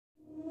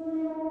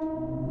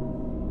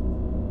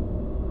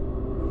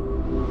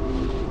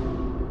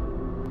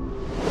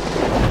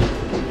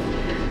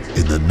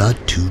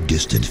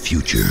not-too-distant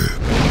future.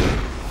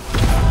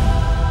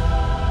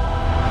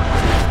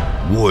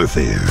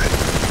 Warfare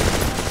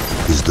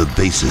is the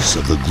basis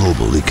of the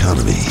global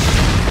economy.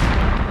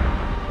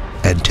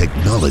 And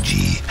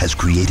technology has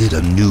created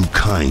a new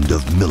kind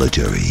of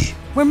military.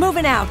 We're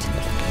moving out.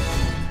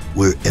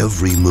 Where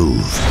every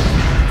move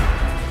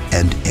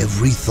and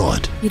every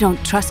thought You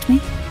don't trust me?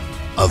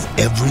 of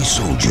every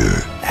soldier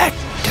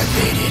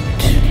Activated.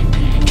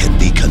 can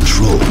be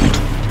controlled.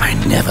 I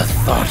never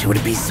thought it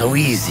would be so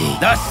easy.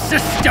 The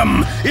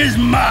system is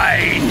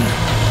mine!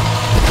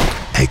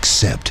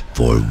 Except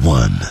for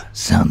one.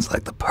 Sounds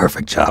like the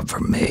perfect job for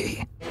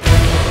me.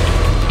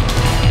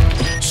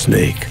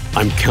 Snake,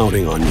 I'm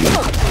counting on you.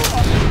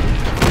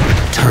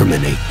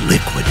 Terminate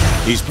Liquid.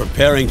 He's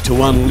preparing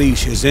to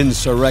unleash his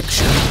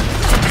insurrection.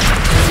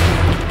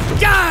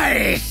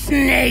 Die,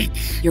 Snake!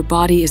 Your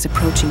body is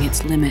approaching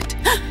its limit.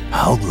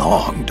 How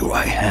long do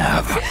I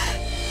have?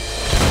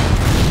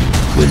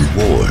 When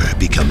war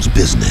becomes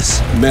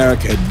business.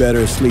 America had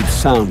better sleep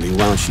soundly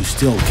while she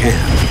still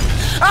can.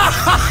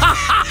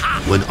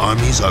 When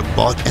armies are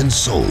bought and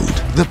sold.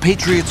 The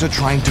Patriots are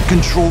trying to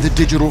control the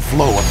digital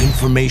flow of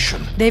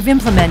information. They've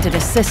implemented a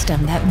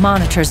system that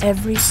monitors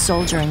every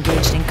soldier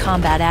engaged in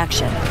combat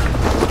action.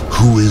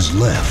 Who is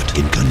left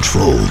in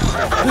control?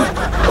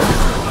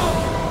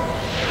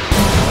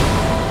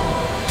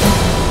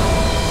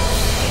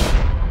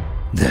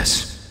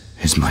 This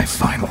is my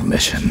final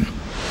mission.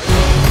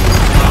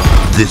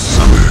 This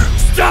summer.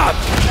 Stop!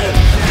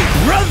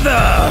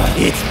 Brother!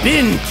 It's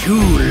been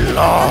too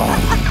long.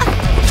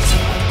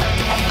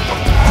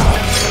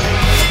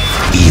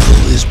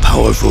 Evil is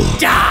powerful.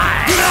 Die!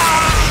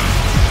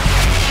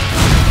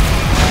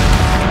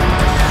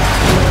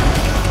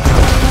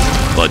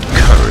 But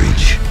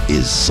courage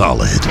is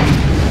solid.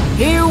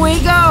 Here we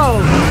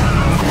go!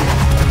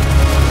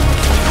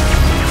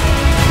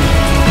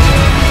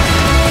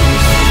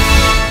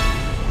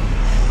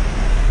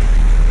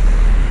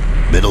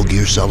 Metal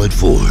Gear Solid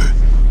 4,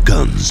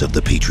 Guns of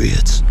the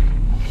Patriots.